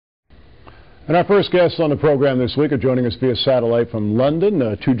And our first guests on the program this week are joining us via satellite from London.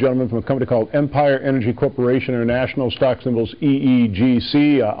 Two gentlemen from a company called Empire Energy Corporation International, stock symbols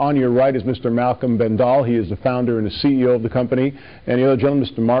EEGC. On your right is Mr. Malcolm Bendall. He is the founder and the CEO of the company. And the other gentleman,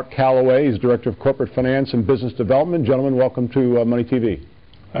 Mr. Mark Calloway. He's Director of Corporate Finance and Business Development. Gentlemen, welcome to Money TV.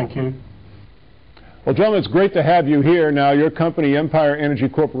 Thank you. Well, gentlemen, it's great to have you here. Now, your company, Empire Energy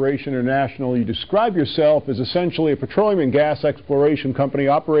Corporation International, you describe yourself as essentially a petroleum and gas exploration company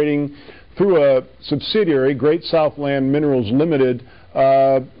operating through a subsidiary, Great Southland Minerals Limited,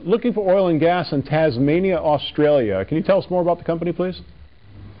 looking for oil and gas in Tasmania, Australia. Can you tell us more about the company, please?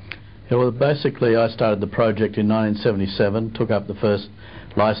 Yeah, well, basically, I started the project in 1977, took up the first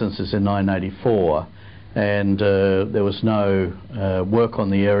licenses in 1984, and there was no work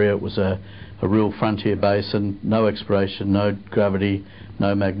on the area. It was a real frontier basin, no exploration, no gravity,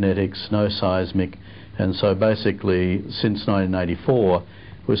 no magnetics, no seismic. And so basically, since 1984,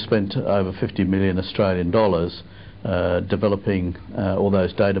 we've spent over 50 million Australian dollars developing all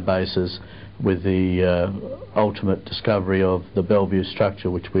those databases with the ultimate discovery of the Bellevue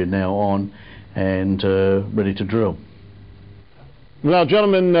structure, which we're now on and ready to drill. Now,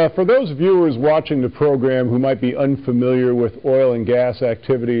 gentlemen, for those viewers watching the program who might be unfamiliar with oil and gas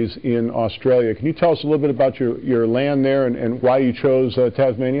activities in Australia, can you tell us a little bit about your land there and why you chose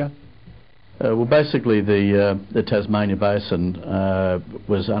Tasmania? Well, basically, the Tasmania Basin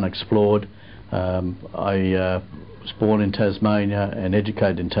was unexplored. I was born in Tasmania and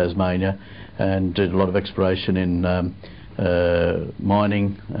educated in Tasmania and did a lot of exploration in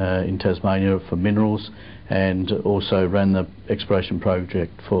mining in Tasmania for minerals, and also ran the exploration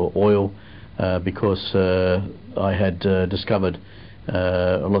project for oil because I had discovered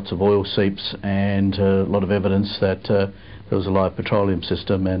lots of oil seeps and a lot of evidence that there was a live petroleum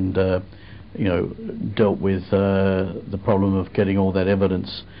system, and dealt with the problem of getting all that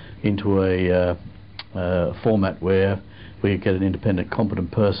evidence into a format where we could get an independent, competent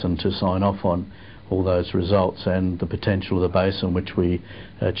person to sign off on all those results and the potential of the basin, which we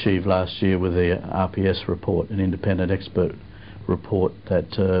achieved last year with the RPS report, an independent expert report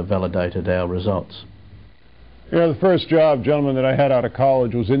that validated our results. You know, the first job, gentlemen, that I had out of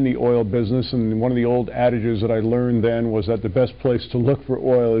college was in the oil business, and one of the old adages that I learned then was that the best place to look for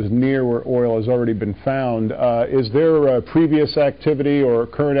oil is near where oil has already been found. Is there a previous activity or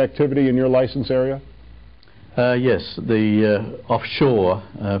current activity in your license area? Yes, the offshore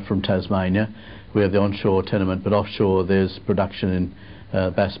from Tasmania. We have the onshore tenement, but offshore there's production in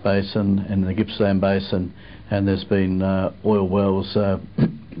Bass Basin and the Gippsland Basin, and there's been oil wells to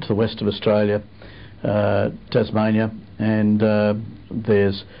the west of Australia, Tasmania, and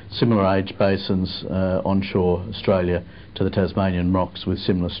there's similar age basins onshore Australia to the Tasmanian rocks with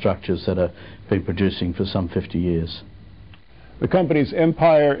similar structures that have been producing for some 50 years. The company's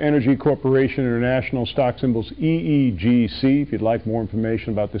Empire Energy Corporation International, stock symbols EEGC. If you'd like more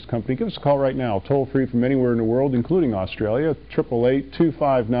information about this company, give us a call right now, toll free from anywhere in the world, including Australia,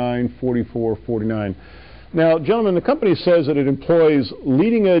 888-259-4449. Now, gentlemen, the company says that it employs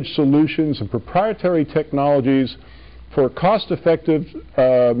leading-edge solutions and proprietary technologies for cost-effective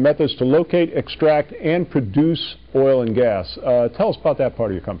methods to locate, extract, and produce oil and gas. Tell us about that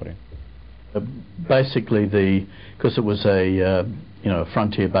part of your company. Basically, because it was a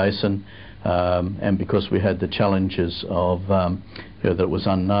frontier basin, and because we had the challenges of that it was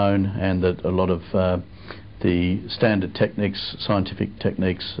unknown, and that a lot of the standard techniques, scientific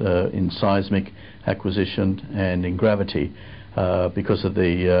techniques in seismic acquisition and in gravity, because of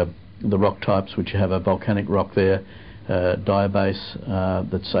the rock types, which you have a volcanic rock there, diabase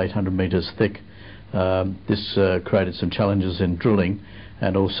that's 800 meters thick. This created some challenges in drilling,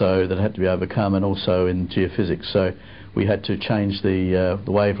 and also that had to be overcome, and also in geophysics. So we had to change the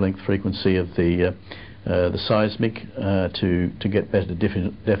wavelength frequency of the seismic to get better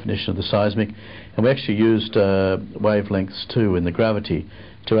definition of the seismic, and we actually used wavelengths too in the gravity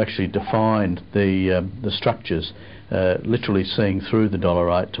to actually define the structures, literally seeing through the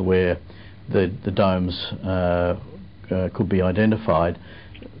dolerite to where the domes could be identified,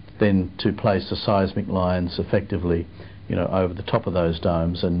 then to place the seismic lines effectively over the top of those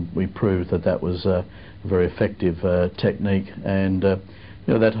domes, and we proved that that was a very effective technique, and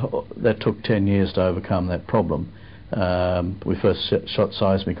that took 10 years to overcome that problem. We first shot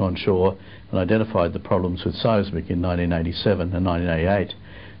seismic onshore and identified the problems with seismic in 1987 and 1988,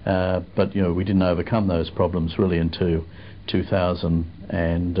 but we didn't overcome those problems really until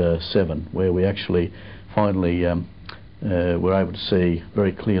 2007, where we actually finally were able to see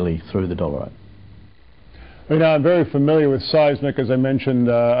very clearly through the dolerite. Right now, I'm very familiar with seismic. As I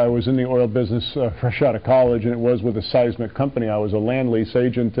mentioned, I was in the oil business fresh out of college, and it was with a seismic company. I was a land lease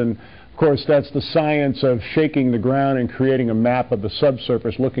agent, and of course, that's the science of shaking the ground and creating a map of the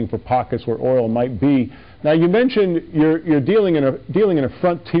subsurface, looking for pockets where oil might be. Now, you mentioned you're dealing in a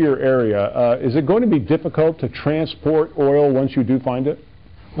frontier area. Is it going to be difficult to transport oil once you do find it?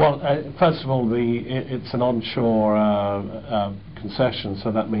 Well, first of all, it's an onshore concession, so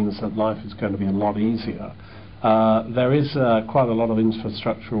that means that life is going to be a lot easier. There is quite a lot of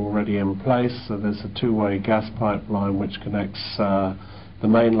infrastructure already in place. So there's a two-way gas pipeline which connects the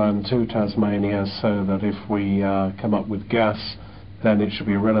mainland to Tasmania, so that if we come up with gas, then it should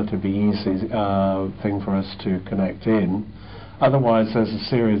be a relatively easy thing for us to connect in. Otherwise, there's a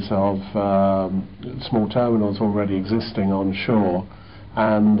series of small terminals already existing onshore,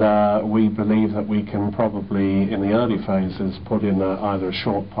 and we believe that we can probably, in the early phases, put in either a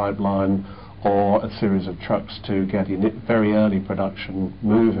short pipeline or a series of trucks to get in very early production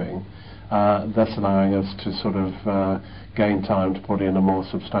moving, thus allowing us to sort of gain time to put in a more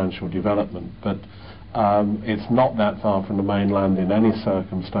substantial development. But it's not that far from the mainland in any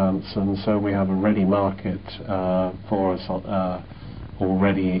circumstance, and so we have a ready market for us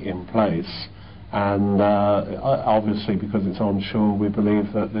already in place. And obviously, because it's onshore, we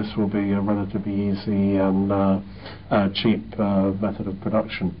believe that this will be a relatively easy and cheap method of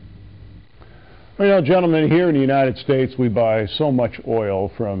production. Well, you know, gentlemen, here in the United States, we buy so much oil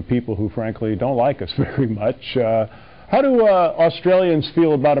from people who, frankly, don't like us very much. How do Australians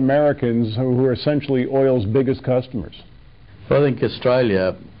feel about Americans who are essentially oil's biggest customers? Well, I think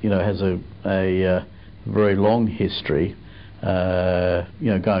Australia, you know, has a very long history. You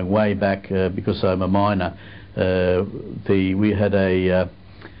know, going way back, because I'm a miner, we had our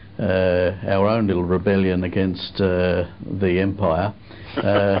own little rebellion against the empire,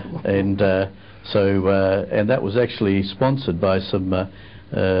 and that was actually sponsored by some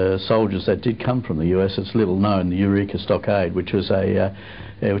soldiers that did come from the US. It's little known, the Eureka Stockade, which was the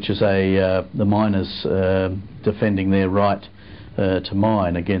miners defending their right to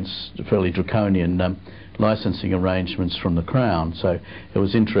mine against fairly draconian licensing arrangements from the Crown. So it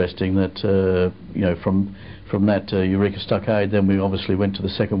was interesting that you know, from that Eureka Stockade, then we obviously went to the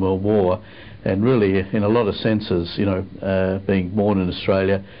Second World War, and really, in a lot of senses, you know, being born in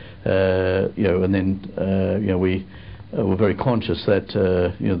Australia, you know, and then you know, we were very conscious that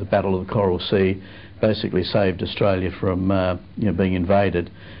you know, the Battle of the Coral Sea basically saved Australia from you know, being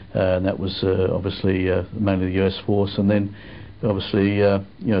invaded, and that was obviously mainly the US force. And then obviously you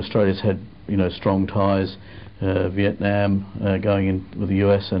know, Australia's had, you know, strong ties, Vietnam going in with the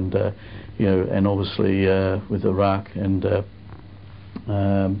US, and you know, and obviously with Iraq and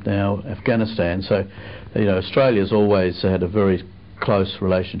now Afghanistan. So you know, Australia's always had a very close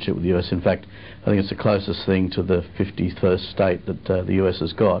relationship with the US. In fact, I think it's the closest thing to the 51st state that the US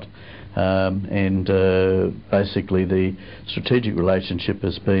has got. And basically the strategic relationship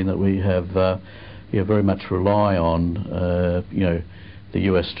has been that we have you know, very much rely on you know, the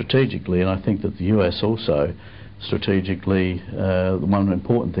US strategically, and I think that the US also strategically, the one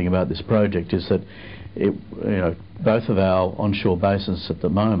important thing about this project is that you know, both of our onshore basins at the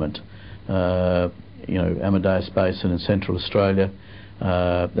moment, you know, Amadeus Basin in Central Australia,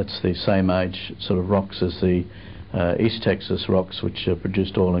 that's the same age sort of rocks as the East Texas rocks, which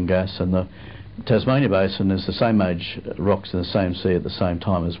produced oil and gas, and the Tasmania Basin is the same age rocks in the same sea at the same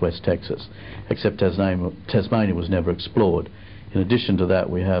time as West Texas, except Tasmania was never explored. In addition to that,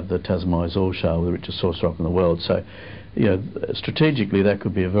 we have the Tasmanian oil shale, the richest source rock in the world. So, you know, strategically that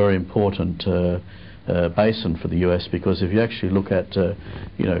could be a very important basin for the US, because if you actually look at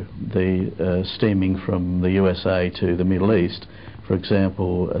you know, the steaming from the USA to the Middle East, for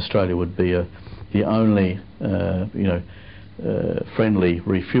example, Australia would be the only you know, friendly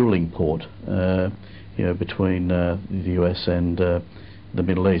refueling port you know, between the US and the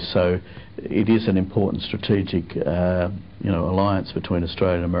Middle East. So it is an important strategic you know, alliance between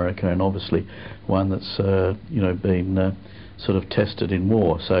Australia and America, and obviously one that's you know, been sort of tested in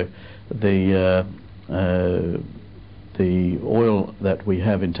war. So the oil that we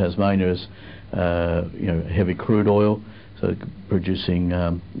have in Tasmania is you know, heavy crude oil, so producing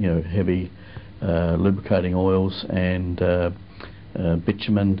you know, heavy lubricating oils and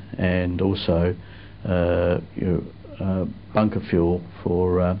bitumen, and also you know, bunker fuel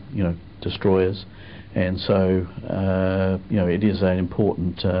for you know, destroyers. And so you know, it is an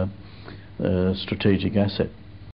important strategic asset.